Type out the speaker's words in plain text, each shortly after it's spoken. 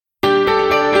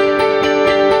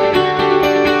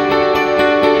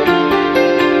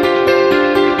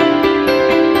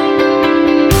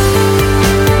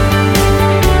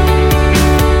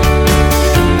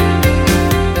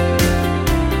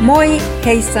Moi,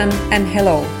 heisan and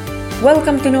hello.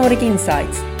 Welcome to Nordic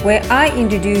Insights, where I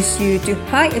introduce you to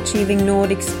high-achieving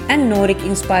Nordics and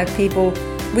Nordic-inspired people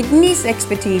with niche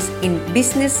expertise in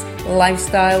business,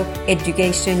 lifestyle,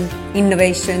 education,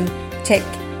 innovation, tech,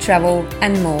 travel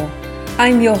and more.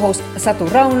 I'm your host Satu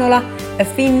Raunola, a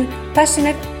Finn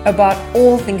passionate about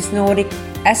all things Nordic,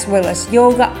 as well as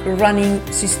yoga, running,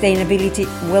 sustainability,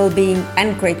 well-being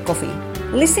and great coffee.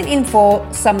 Listen in for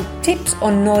some tips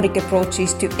on Nordic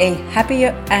approaches to a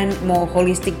happier and more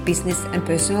holistic business and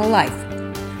personal life.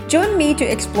 Join me to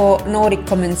explore Nordic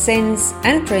common sense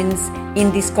and trends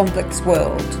in this complex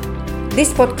world.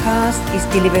 This podcast is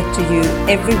delivered to you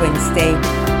every Wednesday.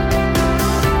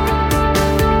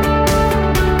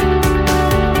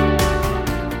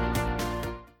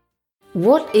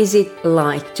 What is it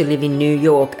like to live in New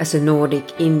York as a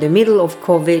Nordic in the middle of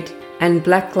COVID and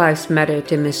Black Lives Matter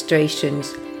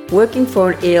demonstrations, working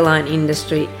for an airline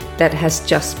industry that has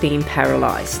just been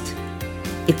paralyzed?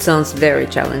 It sounds very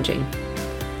challenging.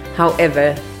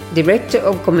 However, Director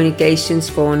of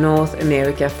Communications for North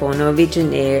America for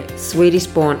Norwegian Air,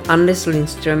 Swedish-born Anders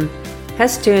Lindström,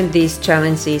 has turned these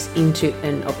challenges into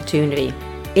an opportunity.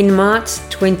 In March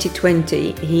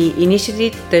 2020, he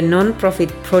initiated the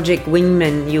non-profit Project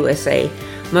Wingman USA,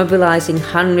 mobilizing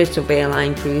hundreds of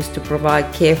airline crews to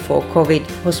provide care for COVID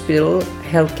hospital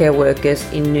healthcare workers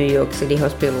in New York City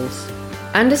hospitals.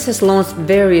 Anders has launched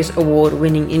various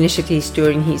award-winning initiatives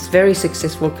during his very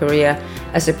successful career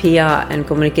as a PR and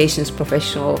communications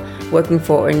professional working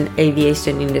for an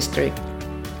aviation industry.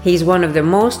 He is one of the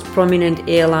most prominent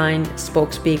airline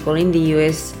spokespeople in the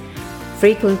US,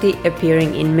 frequently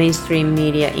appearing in mainstream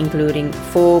media including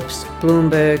Forbes,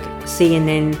 Bloomberg,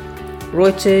 CNN,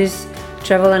 Reuters,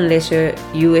 Travel and Leisure,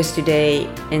 US Today,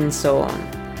 and so on.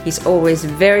 He's always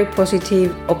very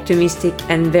positive, optimistic,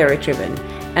 and very driven.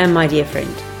 And my dear friend,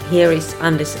 here is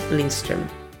Anders Lindström.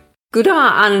 Good day,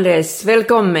 Anders.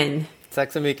 Välkommen.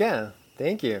 Tack så mycket.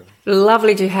 Thank you.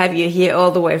 Lovely to have you here all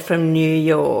the way from New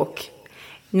York.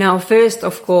 Now, first,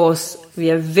 of course, we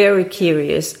are very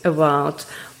curious about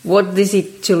what is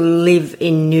it to live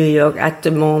in New York at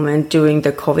the moment during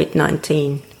the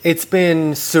COVID-19? It's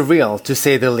been surreal, to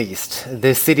say the least.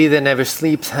 The city that never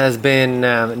sleeps has been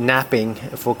napping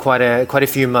for quite a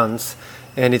few months,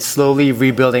 and it's slowly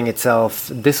rebuilding itself.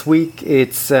 This week,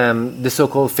 it's the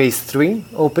so-called Phase 3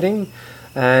 opening,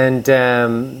 and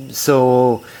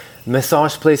so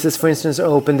massage places, for instance, are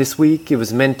open this week. It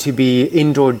was meant to be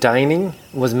indoor dining,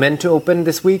 was meant to open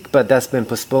this week, but that's been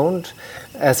postponed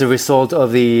as a result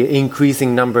of the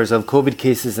increasing numbers of COVID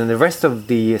cases in the rest of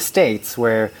the states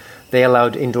where they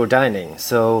allowed indoor dining.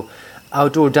 So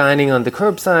outdoor dining on the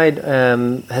curbside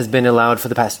has been allowed for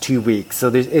the past 2 weeks.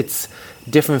 So it's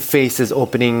different phases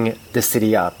opening the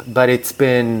city up. But it's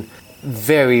been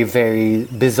very, very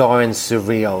bizarre and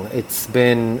surreal. It's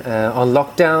been on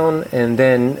lockdown, and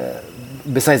then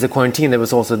besides the quarantine, there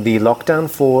was also the lockdown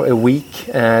for a week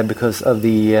because of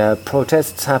the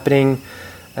protests happening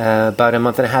about a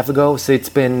month and a half ago. So it's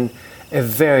been a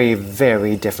very,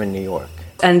 very different New York.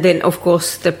 And then, of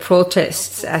course, the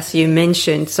protests, as you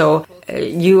mentioned. So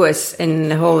US and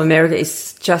the whole America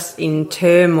is just in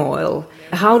turmoil.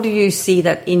 How do you see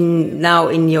that now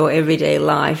in your everyday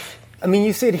life? I mean,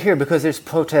 you see it here because there's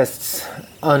protests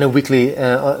on a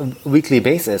weekly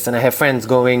basis, and I have friends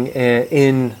going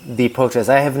in the protests.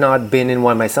 I have not been in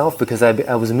one myself because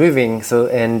I was moving,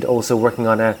 and also working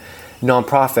on a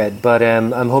non-profit, but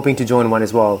I'm hoping to join one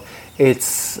as well.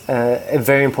 It's a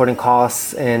very important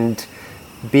cause, and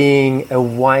being a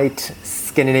white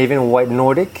Scandinavian, white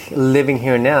Nordic, living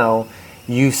here now,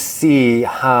 you see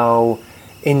how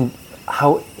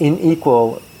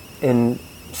unequal in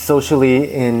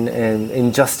socially in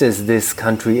injustice this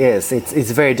country is.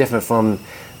 It's very different from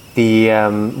the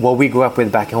what we grew up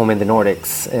with back home in the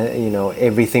Nordics.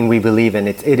 Everything we believe in,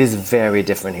 it is very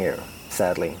different here,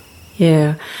 sadly.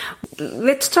 Yeah.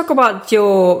 Let's talk about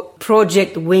your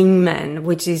Project Wingman,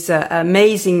 which is an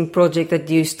amazing project that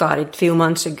you started a few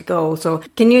months ago. So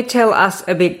can you tell us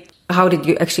a bit, how did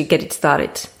you actually get it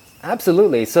started?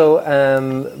 Absolutely. So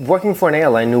working for an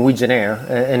airline, Norwegian Air,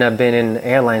 and I've been in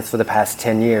airlines for the past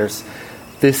 10 years,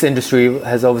 this industry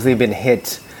has obviously been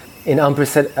hit in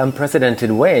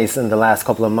unprecedented ways in the last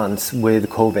couple of months with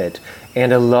COVID.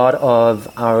 And a lot of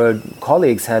our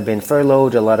colleagues have been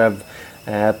furloughed, a lot of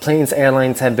planes,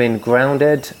 airlines have been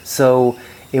grounded. So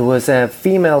it was a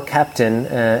female captain,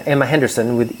 Emma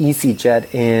Henderson, with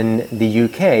EasyJet in the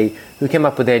UK, who came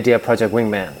up with the idea of Project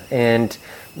Wingman. And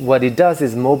what it does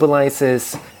is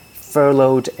mobilizes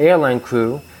furloughed airline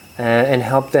crew and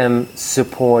help them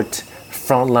support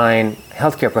frontline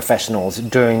healthcare professionals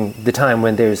during the time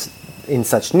when there's in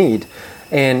such need,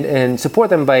 and support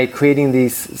them by creating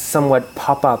these somewhat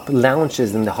pop-up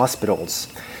lounges in the hospitals.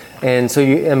 And so,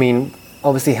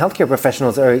 obviously healthcare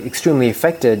professionals are extremely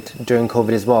affected during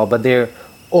COVID as well, but they're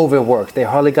overworked. They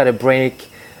hardly got a break.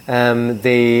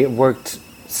 They worked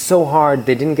so hard,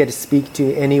 they didn't get to speak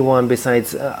to anyone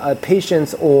besides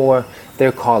patients or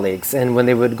their colleagues. And when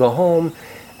they would go home,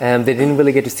 they didn't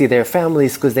really get to see their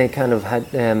families because they kind of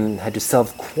had to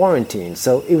self-quarantine.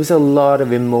 So it was a lot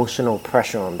of emotional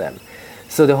pressure on them.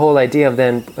 So the whole idea of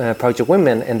then Project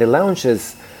Women and the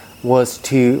lounges was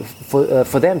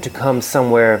for them to come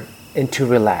somewhere and to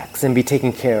relax and be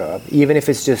taken care of, even if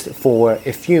it's just for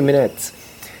a few minutes.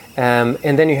 And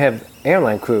then you have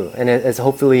airline crew, and as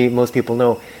hopefully most people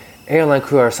know, airline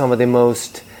crew are some of the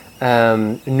most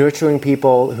nurturing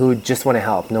people who just want to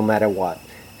help no matter what.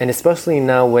 And especially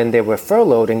now when they were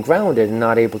furloughed and grounded and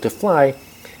not able to fly,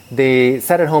 they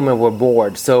sat at home and were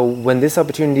bored. So when this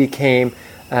opportunity came,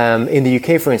 in the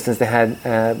UK, for instance, they had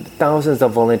thousands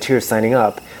of volunteers signing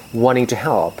up, wanting to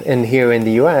help. And here in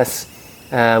the US,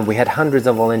 we had hundreds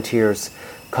of volunteers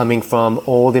coming from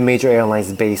all the major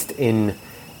airlines based in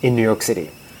New York City.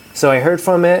 So I heard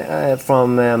from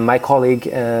my colleague,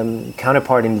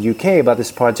 counterpart in the UK about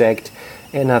this project,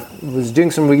 and I was doing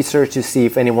some research to see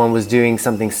if anyone was doing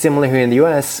something similar here in the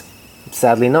US.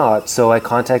 Sadly not. So I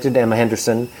contacted Emma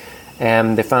Henderson,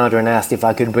 the founder, and asked if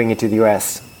I could bring it to the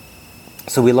US.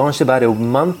 So we launched about a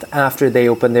month after they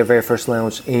opened their very first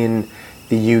lounge in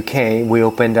the UK. We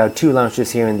opened our 2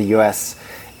 lounges here in the US,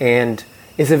 and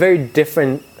it's a very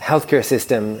different healthcare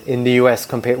system in the US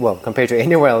compared to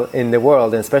anywhere in the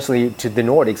world, and especially to the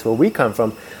Nordics where we come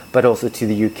from, but also to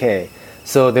the UK.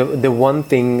 So the one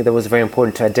thing that was very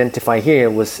important to identify here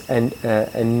was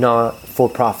a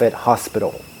not-for-profit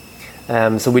hospital.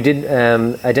 So we did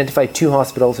identify 2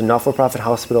 hospitals, not-for-profit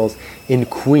hospitals in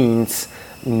Queens,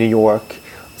 New York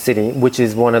City, which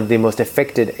is one of the most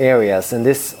affected areas. And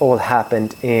this all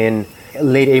happened in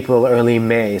late April, early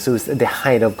May. So it was the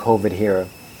height of COVID here.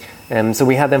 So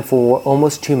we had them for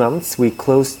almost 2 months. We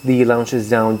closed the lounges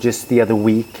down just the other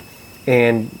week.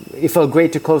 And it felt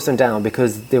great to close them down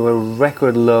because there were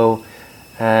record low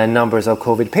numbers of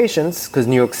COVID patients, because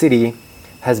New York City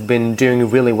has been doing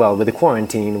really well with the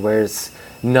quarantine, whereas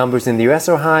numbers in the US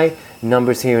are high.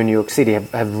 Numbers here in New York City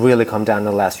have really come down in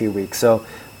the last few weeks. So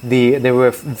there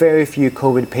were very few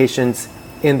COVID patients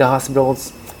in the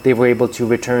hospitals. They were able to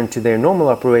return to their normal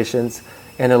operations,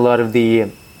 and a lot of the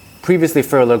previously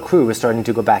furloughed crew was starting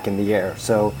to go back in the air.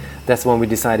 So that's when we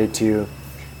decided to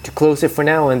close it for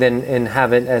now, and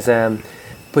have it as a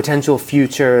potential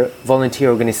future volunteer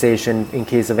organization in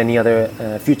case of any other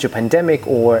future pandemic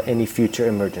or any future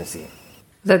emergency.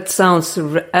 That sounds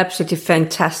absolutely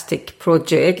fantastic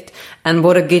project, and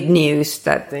what a good news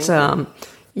that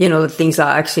things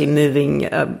are actually moving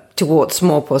towards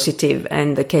more positive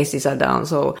and the cases are down.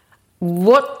 So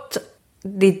what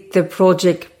did the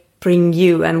project bring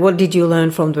you, and what did you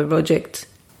learn from the project?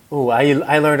 Oh,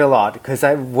 I learned a lot, because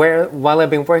while I've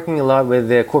been working a lot with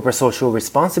the corporate social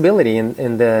responsibility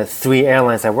in the 3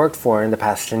 airlines I worked for in the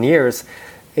past 10 years,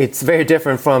 it's very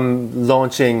different from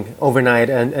launching overnight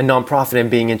a nonprofit and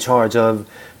being in charge of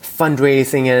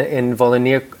fundraising and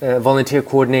volunteer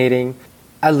coordinating.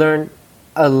 I learned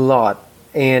a lot,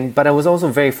 but I was also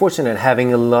very fortunate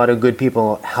having a lot of good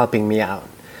people helping me out.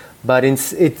 But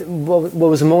what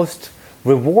was most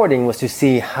rewarding was to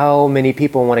see how many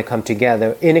people want to come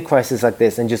together in a crisis like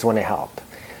this and just want to help.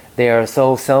 They are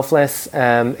so selfless,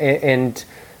 and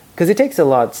because it takes a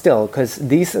lot still, because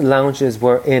these lounges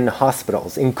were in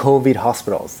hospitals, in COVID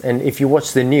hospitals. And if you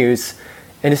watch the news,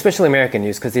 and especially American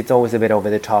news, because it's always a bit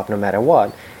over the top no matter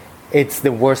what, it's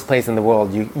the worst place in the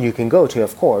world you can go to,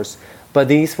 of course. But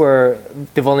these were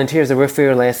the volunteers that were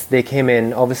fearless. They came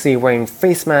in obviously wearing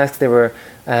face masks. There were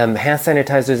hand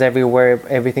sanitizers everywhere,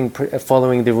 everything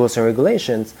following the rules and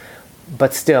regulations.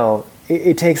 But still,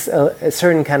 it takes a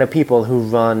certain kind of people who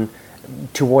run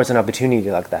towards an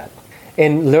opportunity like that.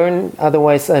 And learn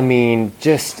otherwise,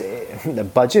 just the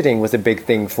budgeting was a big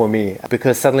thing for me,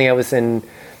 because suddenly I was in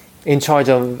charge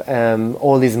of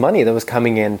all this money that was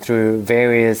coming in through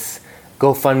various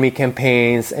GoFundMe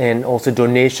campaigns and also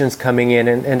donations coming in.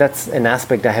 And that's an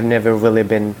aspect I have never really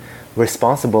been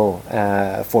responsible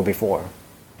for before.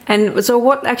 And so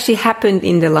what actually happened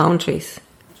in the lounges?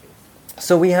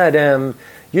 So we had,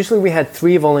 usually we had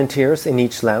 3 volunteers in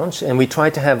each lounge, and we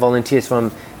tried to have volunteers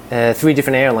from 3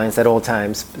 different airlines at all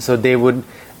times, so they would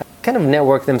kind of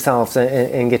network themselves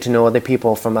and get to know other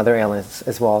people from other airlines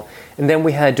as well. And then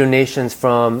we had donations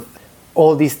from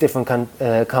all these different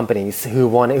companies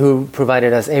who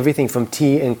provided us everything from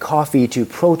tea and coffee to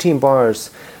protein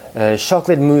bars,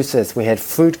 chocolate mousses, we had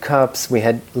fruit cups, we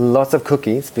had lots of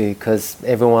cookies because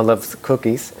everyone loves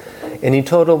cookies. And in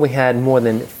total, we had more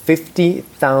than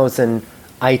 50,000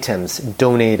 items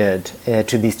donated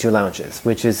to these two lounges,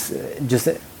 which is just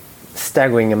a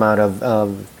staggering amount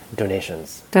of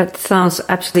donations. That sounds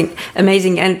absolutely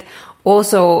amazing. And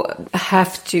also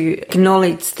have to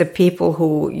acknowledge the people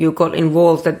who you got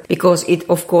involved, that because it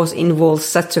of course involves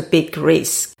such a big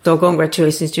risk. So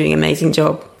congratulations, doing an amazing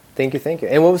job. Thank you.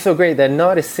 And what was so great that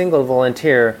not a single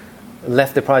volunteer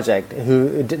left the project.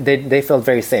 Who they felt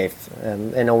very safe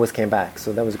and always came back.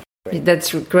 So that was great.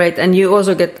 That's great. And you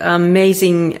also get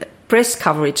amazing press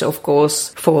coverage, of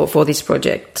course, for this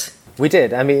project. We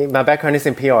did. I mean, my background is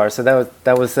in PR, so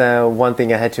that was one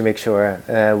thing I had to make sure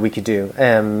we could do.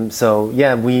 So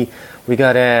yeah, we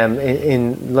got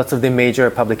in lots of the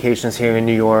major publications here in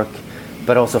New York,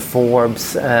 but also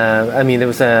Forbes. I mean, there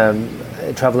was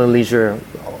Travel and Leisure.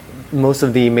 Most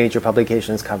of the major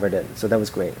publications covered it, so that was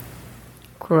great.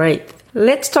 Great.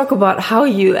 Let's talk about how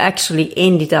you actually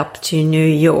ended up to New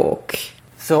York.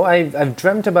 So I've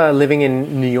dreamt about living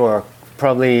in New York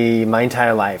probably my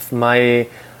entire life. My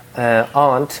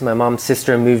aunt, my mom's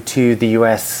sister, moved to the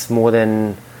US more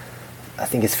than, I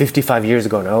think it's 55 years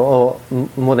ago now, or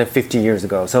more than 50 years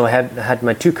ago. So I had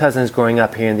my two cousins growing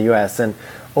up here in the US and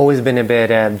always been a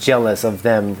bit jealous of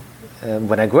them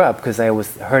when I grew up because I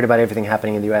always heard about everything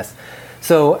happening in the US.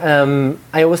 So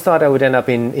I always thought I would end up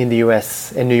in the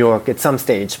US, in New York at some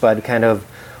stage, but kind of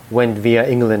went via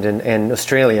England and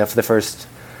Australia for the first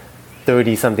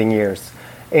 30-something years.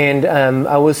 And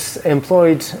I was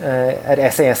employed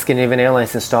at SAS, Scandinavian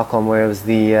Airlines in Stockholm, where I was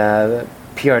the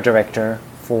PR director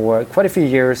for quite a few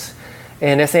years.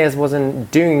 And SAS wasn't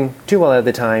doing too well at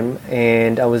the time,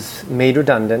 and I was made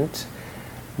redundant,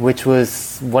 which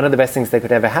was one of the best things that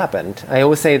could ever happen. I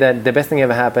always say that the best thing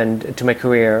ever happened to my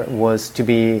career was to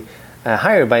be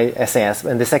hired by SAS,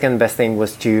 and the second best thing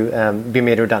was to be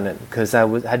made redundant, because I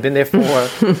had been there for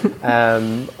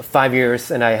 5 years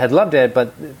and I had loved it,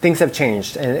 but things have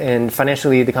changed, and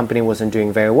financially the company wasn't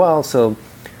doing very well, so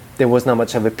there was not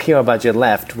much of a PR budget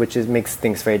left, which makes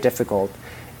things very difficult.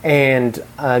 And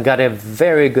I got a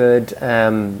very good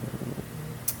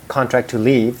contract to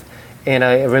leave. And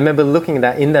I remember looking at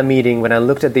that in that meeting when I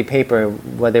looked at the paper,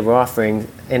 what they were offering,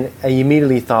 and I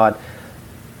immediately thought,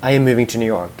 I am moving to New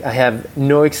York. I have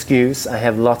no excuse. I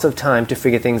have lots of time to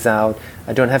figure things out.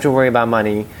 I don't have to worry about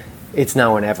money. It's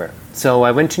now or never. So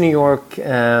I went to New York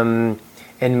and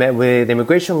met with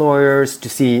immigration lawyers to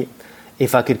see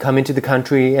if I could come into the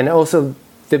country. And also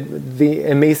the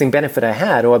amazing benefit I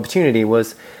had, or opportunity,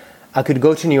 was I could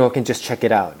go to New York and just check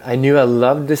it out. I knew I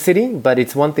loved the city, but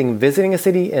it's one thing visiting a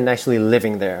city and actually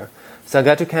living there. So I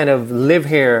got to kind of live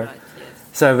here.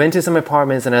 So I rented some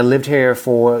apartments and I lived here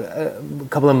for a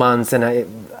couple of months, and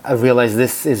I realized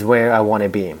this is where I want to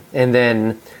be. And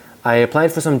then I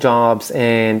applied for some jobs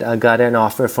and I got an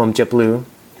offer from JetBlue,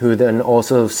 who then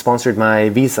also sponsored my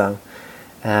visa.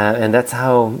 And that's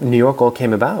how New York all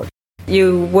came about.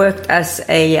 You worked as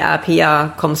a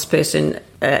PR comms person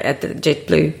at the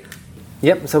JetBlue.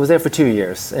 Yep, so I was there for 2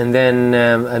 years, and then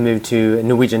I moved to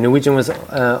Norwegian. Norwegian was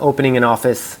opening an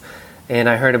office, and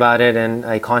I heard about it, and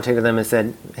I contacted them and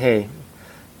said, "Hey,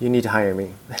 you need to hire me."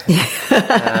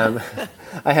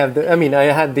 I had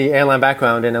the airline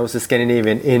background, and I was a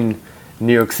Scandinavian in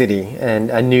New York City,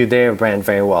 and I knew their brand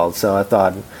very well, so I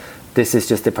thought this is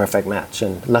just the perfect match,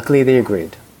 and luckily they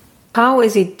agreed. How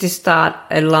is it to start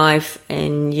a life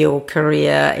in your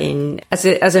career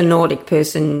as a Nordic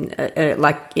person,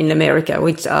 like in America,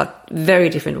 which are very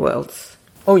different worlds?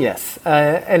 Oh yes,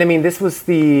 and I mean this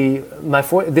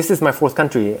is my fourth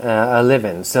country I live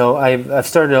in. So I've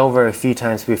started over a few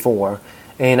times before,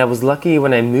 and I was lucky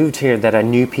when I moved here that I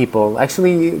knew people.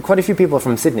 Actually, quite a few people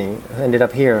from Sydney ended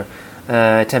up here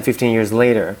 10, 15 years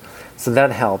later. So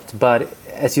that helped, but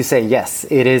as you say, yes,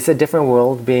 it is a different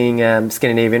world being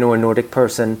Scandinavian or a Nordic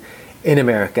person in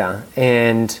America.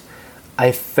 And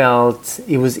I felt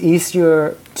it was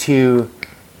easier to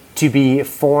be a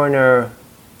foreigner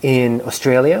in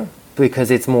Australia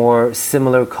because it's more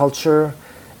similar culture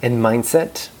and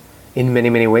mindset in many,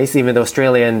 many ways, even though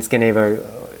Australia and Scandinavia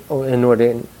and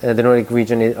the Nordic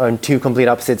region are two complete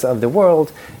opposites of the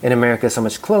world, and America is so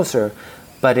much closer.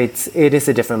 But it is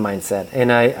a different mindset.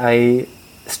 And I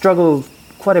struggled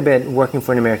quite a bit working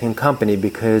for an American company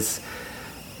because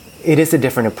it is a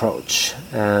different approach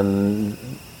in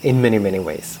many, many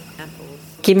ways.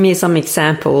 Give me some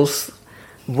examples.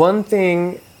 One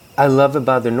thing I love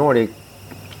about the Nordic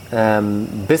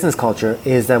business culture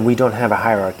is that we don't have a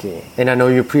hierarchy. And I know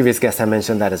your previous guest had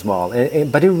mentioned that as well.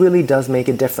 But it really does make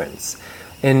a difference.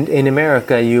 And in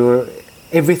America,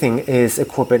 everything is a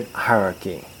corporate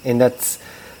hierarchy. And that's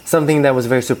something that I was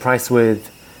very surprised with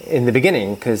in the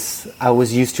beginning, because I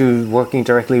was used to working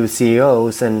directly with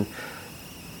CEOs and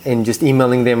just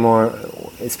emailing them, or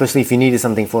especially if you needed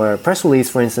something for a press release,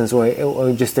 for instance,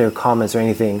 or just their comments or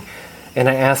anything. And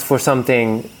I asked for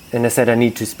something and I said, I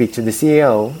need to speak to the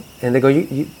CEO. And they go,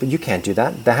 but you can't do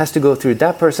that. That has to go through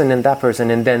that person, and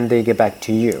then they get back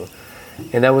to you.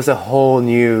 And that was a whole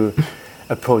new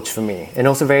approach for me, and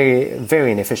also very,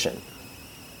 very inefficient.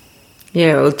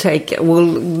 Yeah, will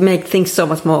make things so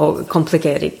much more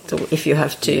complicated if you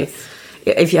have to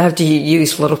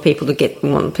use a lot of people to get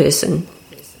one person.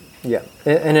 Yeah,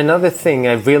 and another thing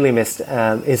I really missed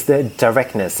is the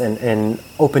directness and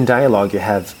open dialogue you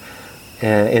have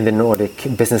in the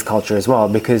Nordic business culture as well.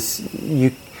 Because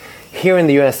here in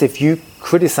the US, if you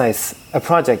criticize a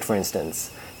project, for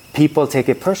instance, people take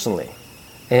it personally.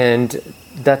 And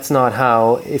that's not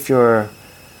how,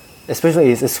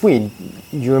 especially as a Swede,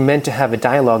 you're meant to have a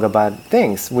dialogue about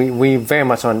things. We very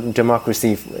much on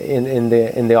democracy in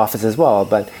the office as well,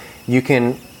 but you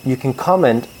can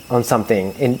comment on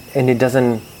something and it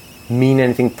doesn't mean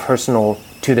anything personal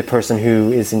to the person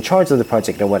who is in charge of the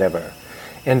project or whatever.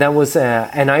 And that was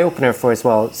an eye-opener for as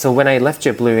well. So when I left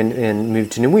JetBlue and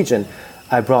moved to Norwegian,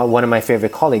 I brought one of my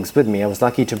favorite colleagues with me. I was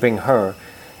lucky to bring her.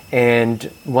 And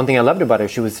one thing I loved about her,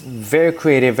 she was very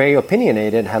creative, very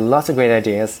opinionated, had lots of great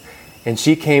ideas. And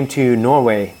she came to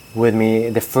Norway with me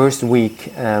the first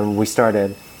week we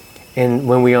started. And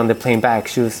when we were on the plane back,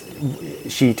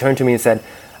 she turned to me and said,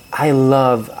 I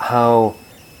love how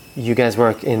you guys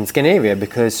work in Scandinavia,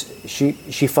 because she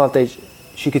felt that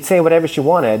she could say whatever she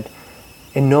wanted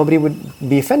and nobody would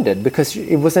be offended, because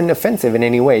it wasn't offensive in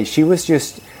any way. She was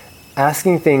just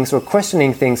asking things or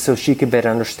questioning things so she could better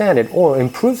understand it or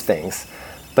improve things.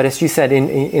 But as you said,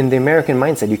 in the American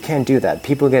mindset, you can't do that.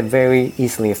 People get very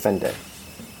easily offended.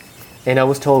 And I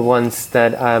was told once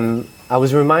that I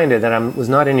was reminded that I was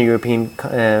not in a European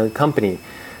company,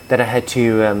 that I had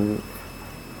to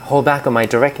hold back on my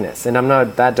directness. And I'm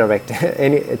not that direct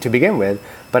to begin with,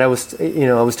 but I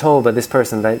was told by this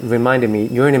person that reminded me,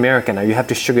 you're in America now, you have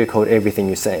to sugarcoat everything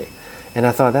you say. And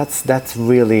I thought that's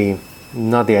really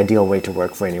not the ideal way to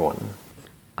work for anyone.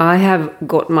 I have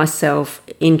got myself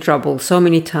in trouble so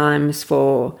many times,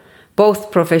 for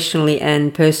both professionally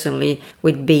and personally,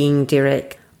 with being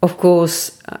direct. Of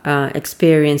course,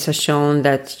 experience has shown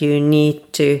that you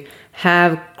need to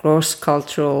have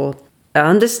cross-cultural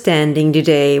understanding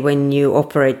today when you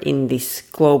operate in this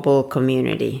global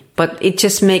community. But it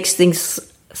just makes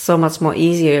things so much more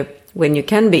easier when you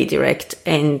can be direct.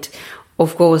 And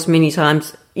of course, many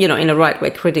times, in a right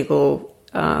way, critical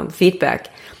feedback.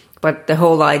 But the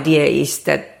whole idea is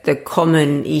that the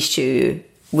common issue,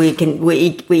 we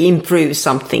improve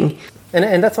something.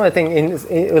 And that's why I think,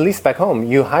 at least back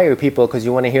home, you hire people because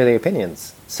you want to hear their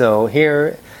opinions. So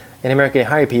here in America, you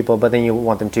hire people, but then you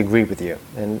want them to agree with you.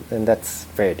 And that's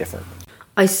very different.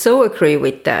 I so agree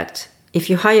with that. If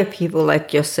you hire people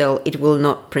like yourself, it will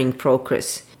not bring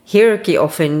progress. Hierarchy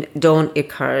often don't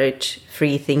encourage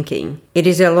free thinking. It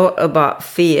is a lot about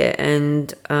fear,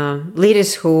 and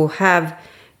leaders who have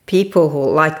people who,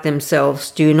 like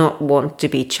themselves, do not want to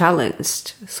be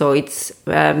challenged. So it's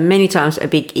many times a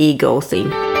big ego thing.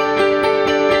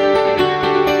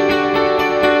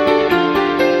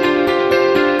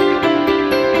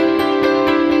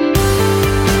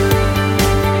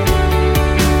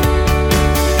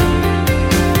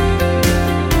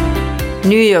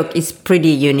 New York is a pretty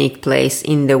unique place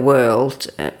in the world,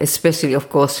 especially, of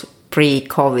course,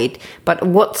 pre-COVID. But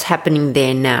what's happening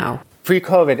there now?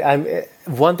 Pre-COVID,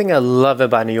 one thing I love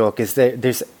about New York is that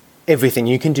there's everything.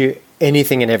 You can do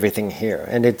anything and everything here,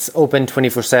 and it's open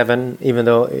 24/7. Even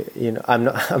though I'm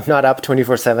not up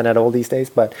 24/7 at all these days,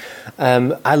 but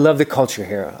I love the culture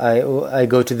here. I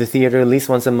go to the theater at least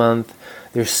once a month.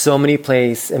 There's so many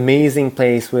amazing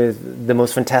place with the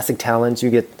most fantastic talents.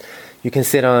 You can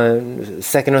sit on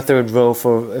second or third row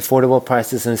for affordable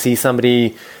prices and see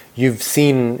somebody you've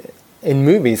seen in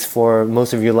movies for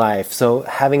most of your life. So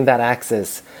having that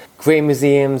access, great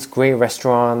museums, great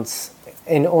restaurants,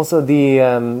 and also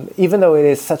even though it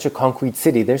is such a concrete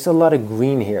city, there's a lot of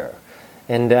green here.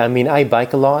 And I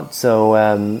bike a lot, so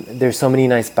there's so many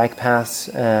nice bike paths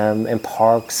and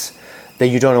parks that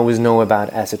you don't always know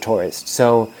about as a tourist.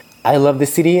 So I love the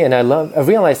city, and I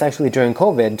realized actually during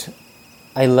COVID,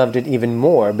 I loved it even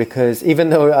more, because even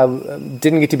though I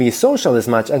didn't get to be social as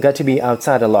much, I got to be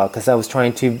outside a lot, because I was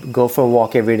trying to go for a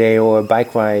walk every day or a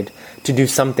bike ride to do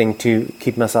something to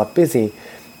keep myself busy.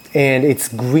 And it's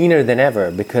greener than ever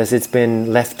because it's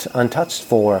been left untouched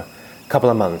for a couple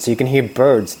of months. You can hear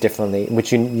birds differently,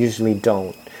 which you usually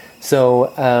don't.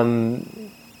 So,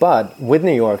 but with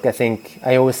New York, I think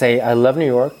I always say I love New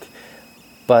York,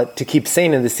 but to keep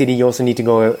sane in the city, you also need to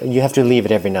go. You have to leave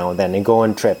it every now and then and go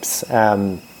on trips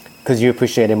because you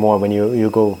appreciate it more when you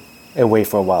go away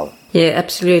for a while. Yeah,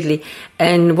 absolutely.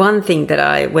 And one thing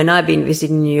that when I've been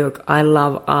visiting New York, I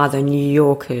love are the New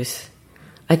Yorkers.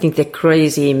 I think they're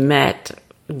crazy, mad,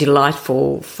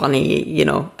 delightful, funny,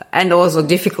 and also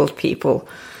difficult people.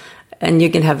 And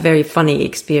you can have very funny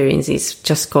experiences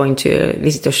just going to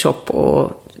visit a shop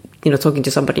or, talking to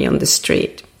somebody on the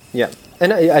street. Yeah,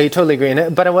 and I totally agree.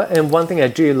 And one thing I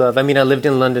do love, I lived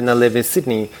in London, I live in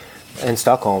Sydney and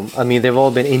Stockholm. They've all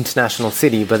been international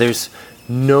city, but there's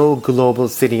no global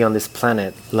city on this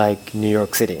planet like New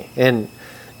York City. And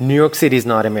New York City is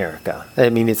not America.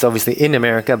 It's obviously in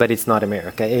America, but it's not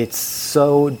America. It's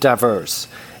so diverse.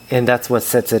 And that's what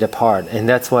sets it apart. And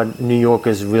that's what New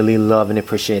Yorkers really love and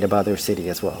appreciate about their city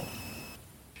as well.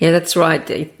 Yeah, that's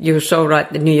right. You're so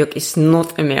right. New York is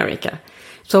not America.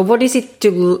 So what is it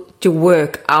to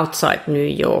work outside New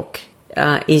York?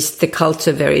 Is the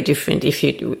culture very different if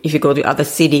you go to other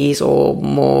cities or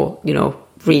more,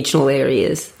 regional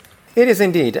areas? It is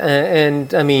indeed.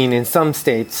 And in some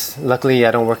states, luckily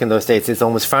I don't work in those states, it's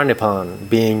almost frowned upon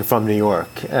being from New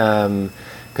York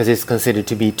because it's considered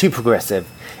to be too progressive.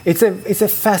 It's a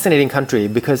fascinating country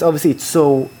because obviously it's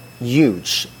so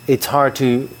huge. It's hard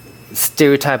to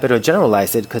stereotype it or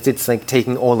generalize it because it's like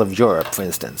taking all of Europe, for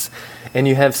instance. And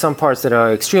you have some parts that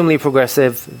are extremely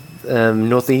progressive,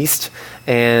 northeast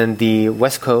and the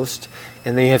west coast,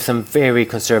 and then you have some very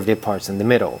conservative parts in the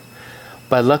middle.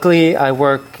 But luckily I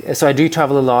do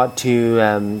travel a lot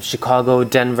to Chicago,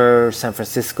 Denver, San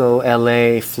Francisco,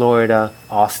 LA, Florida,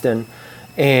 Austin.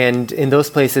 And in those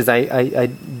places, I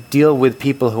deal with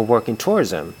people who work in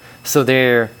tourism. So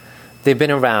they've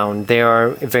been around. They are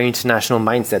a very international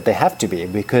mindset. They have to be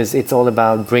because it's all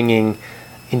about bringing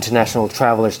international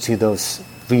travelers to those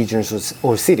regions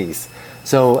or cities.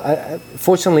 So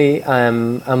fortunately,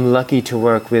 I'm lucky to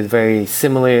work with very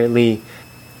similarly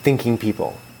thinking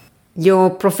people. Your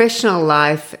professional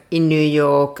life in New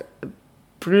York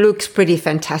looks pretty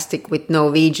fantastic with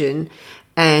Norwegian.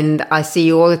 And I see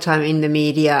you all the time in the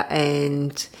media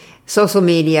and social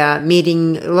media,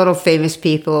 meeting a lot of famous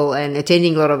people and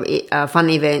attending a lot of fun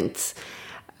events.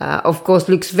 Of course,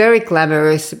 looks very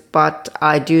glamorous, but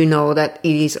I do know that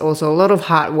it is also a lot of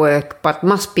hard work, but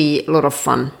must be a lot of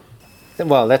fun.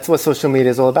 Well, that's what social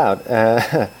media is all about.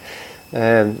 I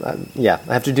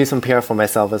have to do some PR for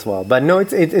myself as well. But no,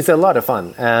 it's a lot of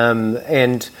fun.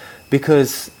 And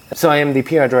because... So I am the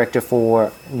PR director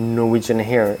for Norwegian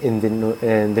here in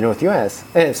the North US.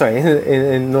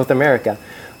 In North America,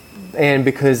 and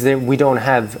because we don't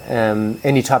have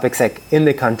any top exec in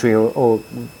the country or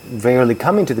rarely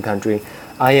coming to the country,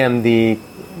 I am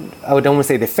I would almost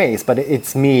say the face, but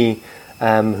it's me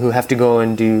who have to go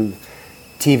and do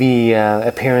TV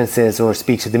appearances or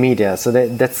speak to the media. So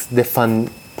that's the fun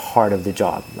part of the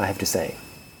job, I have to say.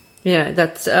 Yeah,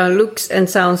 that looks and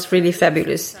sounds really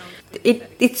fabulous.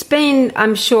 It's been,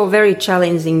 I'm sure, very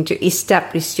challenging to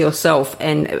establish yourself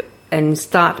and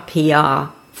start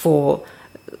PR for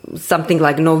something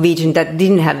like Norwegian that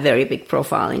didn't have very big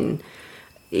profile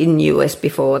in US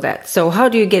before that. So how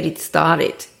do you get it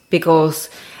started? Because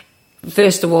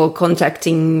first of all,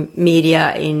 contacting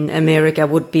media in America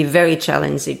would be very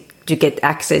challenging to get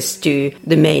access to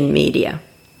the main media.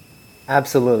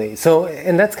 Absolutely. So,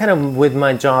 and that's kind of with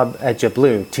my job at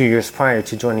JetBlue 2 years prior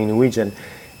to joining Norwegian.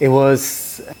 It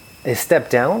was a step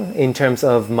down in terms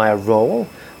of my role,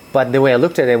 but the way I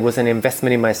looked at it was an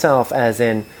investment in myself, as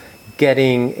in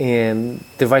getting in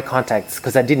the right contacts,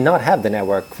 because I did not have the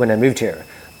network when I moved here.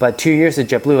 But 2 years at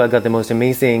JetBlue, I got the most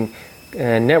amazing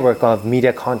network of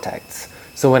media contacts.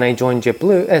 So when I joined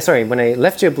JetBlue, when I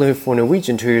left JetBlue for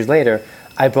Norwegian 2 years later,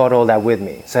 I brought all that with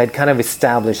me. So I'd kind of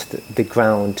established the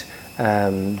ground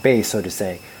base, so to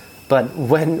say. But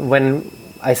when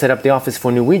I set up the office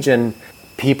for Norwegian,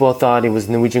 people thought it was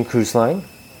Norwegian Cruise Line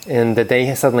and that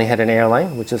they suddenly had an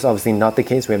airline, which is obviously not the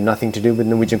case. We have nothing to do with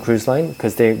Norwegian Cruise Line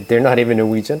because they're not even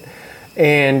Norwegian.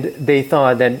 And they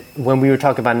thought that when we were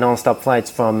talking about non-stop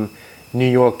flights from New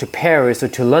York to Paris or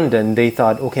to London, they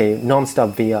thought, okay, non-stop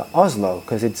via Oslo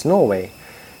because it's Norway.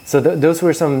 So those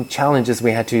were some challenges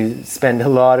we had to spend a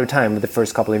lot of time with the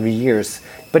first couple of years.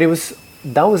 But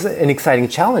that was an exciting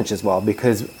challenge as well,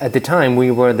 because at the time we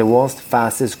were the world's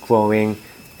fastest growing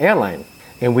airline.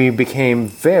 And we became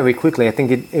very quickly, I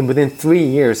think within 3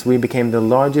 years, we became the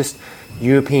largest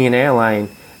European airline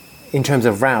in terms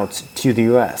of routes to the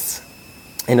US.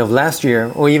 And of last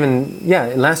year, early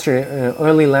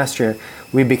last year,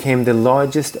 we became the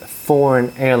largest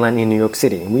foreign airline in New York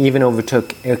City. We even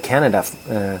overtook Air Canada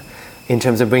in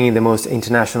terms of bringing the most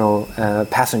international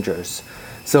passengers.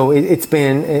 So it's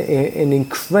been an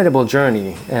incredible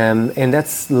journey, and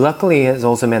that's luckily has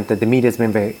also meant that the media has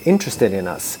been very interested in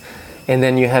us. And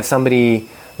then you have somebody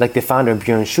like the founder,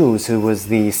 Björn Schultz, who was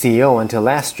the CEO until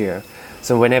last year.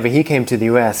 So whenever he came to the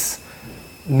US,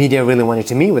 media really wanted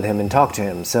to meet with him and talk to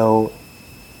him. So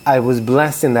I was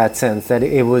blessed in that sense that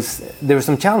there were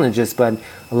some challenges, but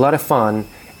a lot of fun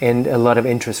and a lot of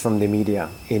interest from the media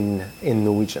in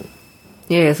Norwegian.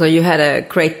 Yeah, so you had a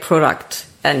great product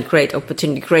and great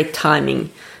opportunity, great timing.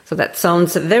 So that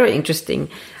sounds very interesting.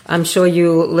 I'm sure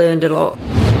you learned a lot.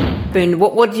 Ben,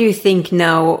 what do you think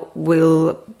now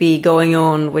will be going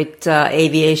on with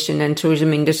aviation and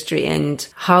tourism industry, and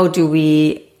how do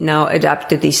we now adapt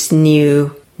to this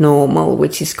new normal,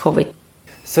 which is COVID?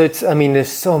 So there's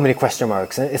so many question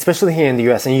marks, especially here in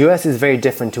the US. And the US is very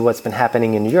different to what's been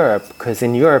happening in Europe, because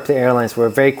in Europe, the airlines were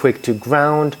very quick to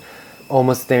ground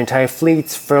almost their entire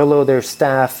fleets, furlough their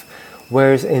staff,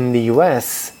 whereas in the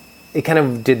US, it kind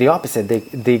of did the opposite.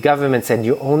 The government said,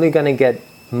 you're only going to get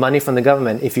money from the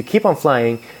government if you keep on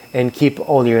flying and keep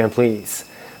all your employees.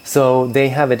 So they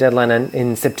have a deadline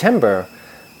in September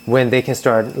when they can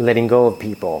start letting go of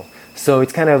people. So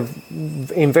it's kind of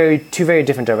in two very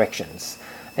different directions.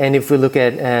 And if we look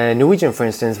at Norwegian, for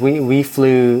instance, we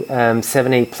flew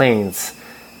 7-8 planes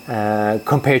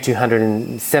compared to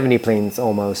 170 planes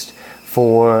almost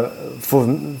for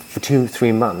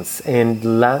 2-3 months. And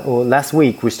last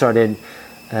week we started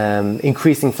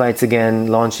increasing flights again,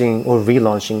 launching or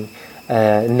relaunching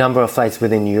a number of flights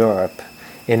within Europe.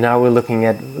 And now we're looking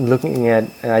at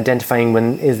identifying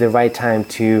when is the right time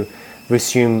to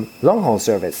resume long-haul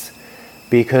service,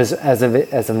 because as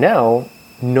of now,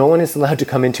 no one is allowed to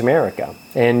come into America,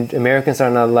 and Americans are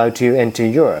not allowed to enter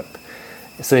Europe.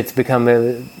 So it's become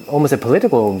almost a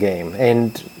political game.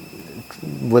 And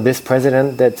with this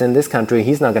president that's in this country,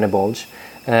 he's not going to budge.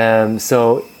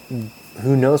 So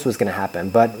who knows what's going to happen?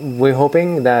 But we're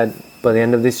hoping that by the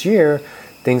end of this year,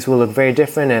 things will look very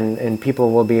different and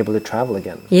people will be able to travel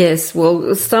again. Yes,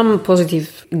 well, some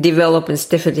positive developments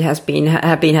definitely have been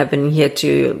happening here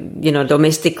too,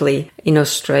 domestically in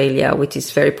Australia, which is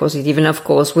very positive. And of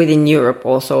course, within Europe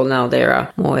also now there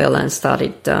are more airlines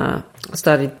started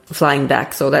flying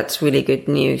back. So that's really good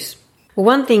news.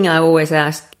 One thing I always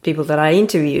ask people that I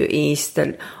interview is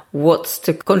that what's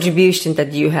the contribution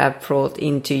that you have brought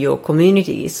into your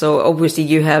community? So obviously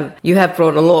you have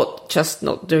brought a lot, just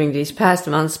not during these past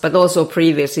months, but also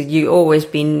previously. You always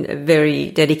been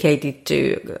very dedicated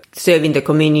to serving the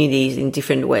communities in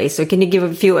different ways. So can you give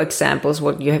a few examples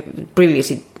what you have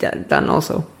previously done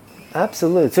also?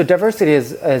 Absolutely. So diversity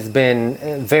has been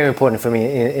very important for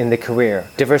me in the career.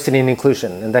 Diversity and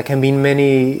inclusion, and that can mean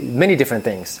many, many different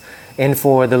things. And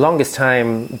for the longest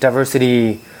time,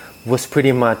 diversity was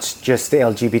pretty much just the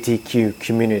LGBTQ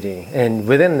community. And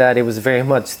within that, it was very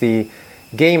much the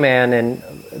gay man and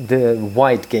the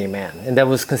white gay man. And that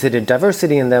was considered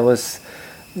diversity, and that was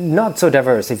not so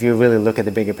diverse if you really look at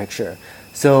the bigger picture.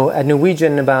 So at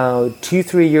Norwegian, about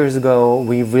 2-3 years ago,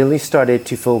 we really started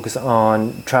to focus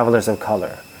on travelers of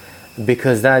color,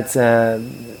 because that's a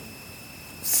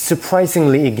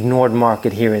surprisingly ignored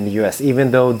market here in the US,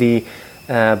 even though the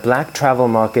black travel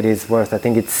market is worth, I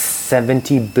think it's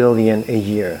 $70 billion a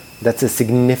year. That's a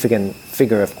significant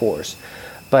figure, of course.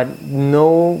 But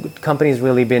no company's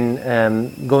really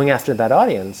been going after that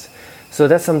audience. So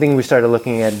that's something we started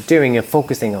looking at doing and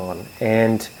focusing on.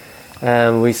 And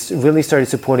we really started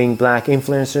supporting black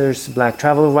influencers, black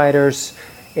travel writers.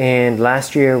 And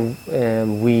last year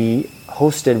we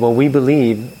hosted what we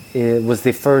believe was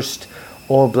the first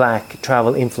all-black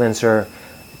travel influencer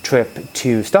trip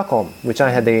to Stockholm, which I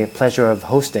had the pleasure of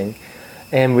hosting.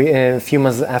 And a few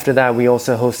months after that, we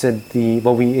also hosted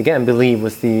what we again believe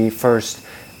was the first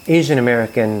Asian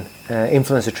American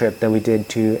influencer trip that we did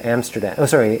to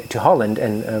to Holland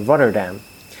and Rotterdam.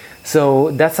 So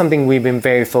that's something we've been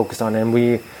very focused on, and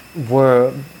we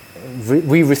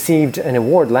received an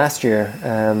award last year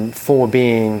for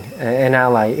being an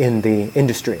ally in the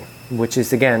industry, which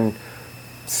is again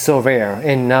so rare.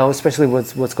 And now, especially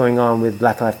what's going on with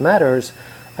Black Lives Matters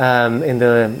in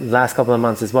the last couple of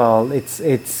months as well,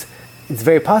 it's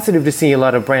very positive to see a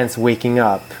lot of brands waking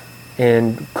up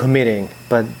and committing,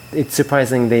 but it's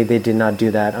surprising they did not do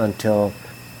that until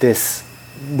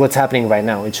what's happening right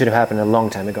now. It should have happened a long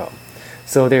time ago.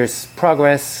 So there's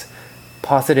progress,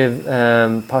 positive,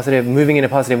 moving in a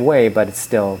positive way, but it's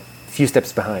still a few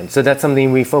steps behind. So that's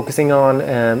something we're focusing on,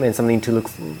 and something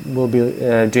we'll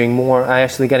be doing more. I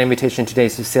actually got an invitation today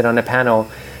to sit on a panel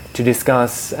to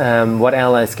discuss what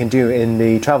allies can do in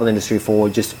the travel industry for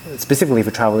just specifically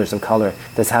for travelers of color.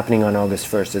 That's happening on August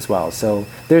 1st as well. So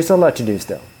there's a lot to do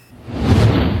still.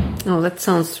 Oh, that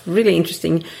sounds really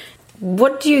interesting.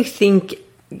 What do you think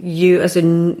you as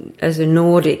a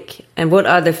Nordic, and what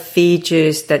are the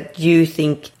features that you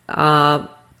think are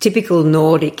typical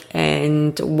Nordic,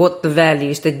 and what the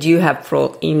values that you have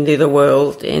brought into the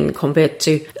world and compared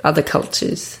to other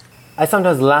cultures? I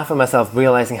sometimes laugh at myself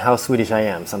realizing how Swedish I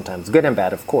am sometimes, good and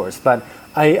bad of course, but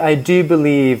I do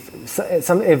believe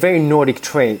a very Nordic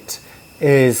trait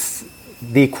is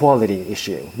the equality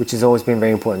issue, which has always been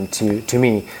very important to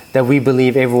me, that we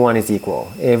believe everyone is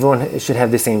equal. Everyone should have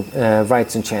the same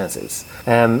rights and chances.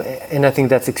 And I think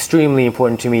that's extremely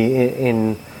important to me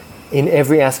in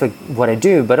every aspect of what I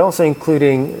do, but also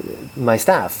including my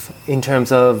staff in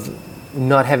terms of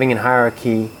not having a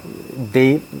hierarchy.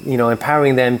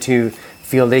 Empowering them to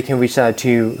feel they can reach out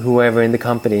to whoever in the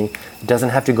company. It doesn't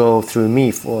have to go through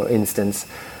me, for instance.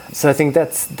 So I think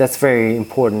that's very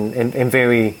important and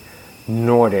very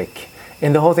Nordic.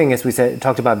 And the whole thing, as we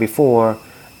talked about before,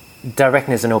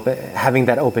 directness and having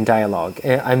that open dialogue.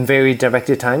 I'm very direct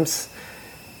at times,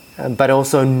 but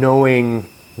also knowing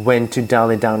when to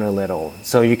dial it down a little.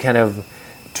 So you kind of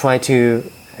try to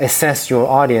assess your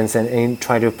audience and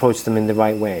try to approach them in the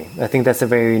right way. I think that's a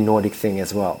very Nordic thing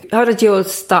as well. How did your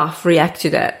staff react to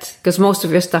that? Because most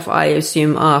of your staff, I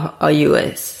assume, are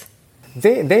US.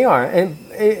 They are. And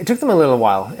it took them a little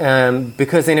while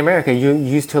because in America you're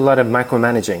used to a lot of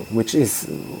micromanaging, which is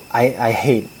I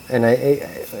hate. And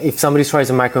if somebody tries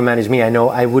to micromanage me, I know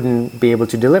I wouldn't be able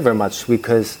to deliver much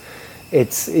because it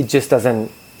just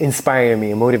doesn't inspire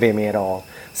me, motivate me at all.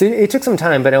 So it took some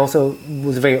time, but I also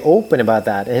was very open about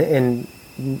that and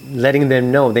letting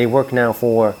them know they work now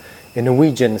for a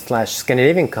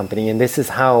Norwegian/Scandinavian company, and this is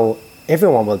how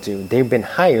everyone will do. They've been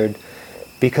hired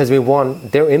because we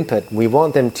want their input. We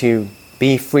want them to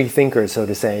be free thinkers, so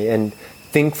to say, and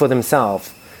think for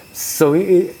themselves. So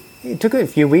it took a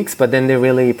few weeks, but then they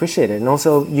really appreciate it. And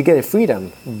also you get a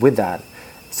freedom with that.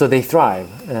 So they thrive.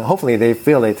 Hopefully they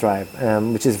feel they thrive,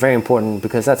 which is very important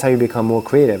because that's how you become more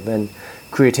creative. And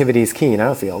creativity is key in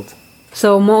our field.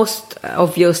 So most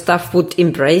of your staff would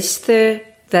embrace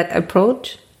that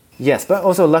approach? Yes, but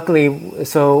also luckily,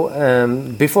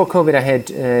 before COVID, I had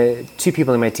 2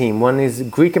 people in my team. One is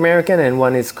Greek American and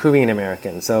one is Korean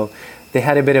American. So they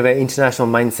had a bit of an international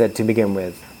mindset to begin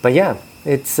with. But yeah,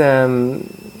 it's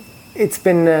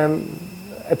been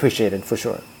appreciated for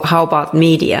sure. How about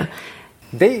media?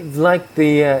 They like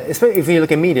especially if you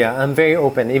look at media, I'm very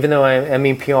open. Even though I'm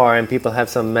in PR and people have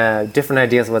some different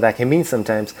ideas of what that can mean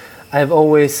sometimes, I've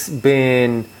always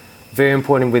been very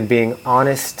important with being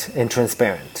honest and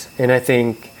transparent. And I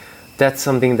think that's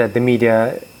something that the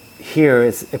media here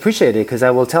is appreciated because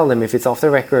I will tell them if it's off the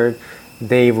record,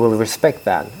 they will respect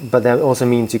that. But that also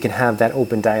means you can have that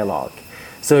open dialogue.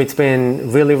 So it's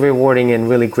been really rewarding and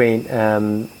really great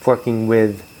working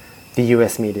with the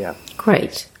US media.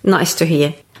 Great. Nice to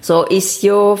hear. So is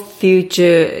your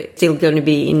future still going to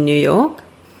be in New York?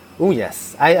 Oh,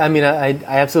 yes. I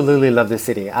absolutely love the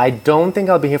city. I don't think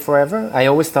I'll be here forever. I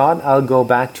always thought I'll go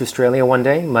back to Australia one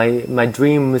day. My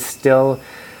dream was still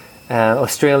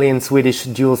Australian-Swedish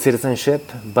dual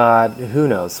citizenship, but who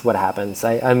knows what happens.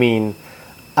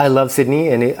 I love Sydney,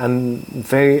 and I'm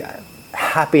very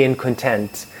happy and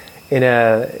content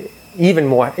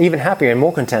even happier and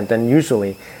more content than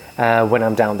usually when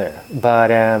I'm down there. But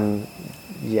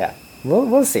yeah,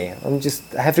 we'll see.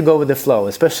 I have to go with the flow,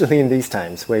 especially in these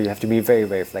times where you have to be very,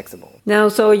 very flexible. Now,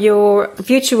 so your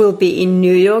future will be in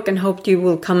New York, and hope you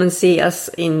will come and see us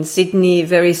in Sydney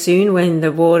very soon when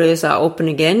the borders are open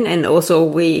again. And also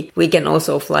we can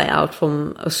also fly out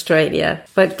from Australia.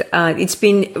 But it's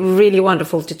been really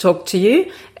wonderful to talk to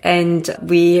you, and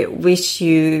we wish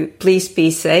you please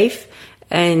be safe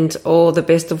and all the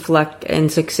best of luck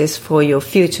and success for your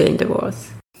future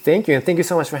endeavors. Thank you, and thank you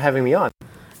so much for having me on.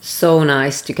 So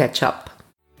nice to catch up.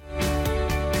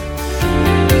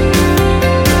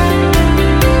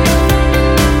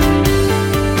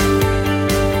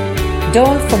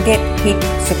 Don't forget hit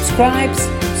subscribe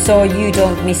so you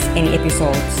don't miss any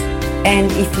episodes. And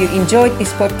if you enjoyed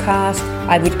this podcast,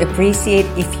 I would appreciate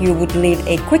if you would leave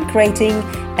a quick rating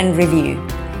and review.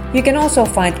 You can also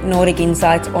find Nordic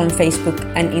Insights on Facebook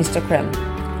and Instagram.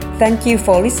 Thank you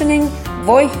for listening.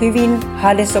 Voi hyvin,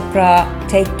 ha det så bra,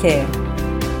 take care.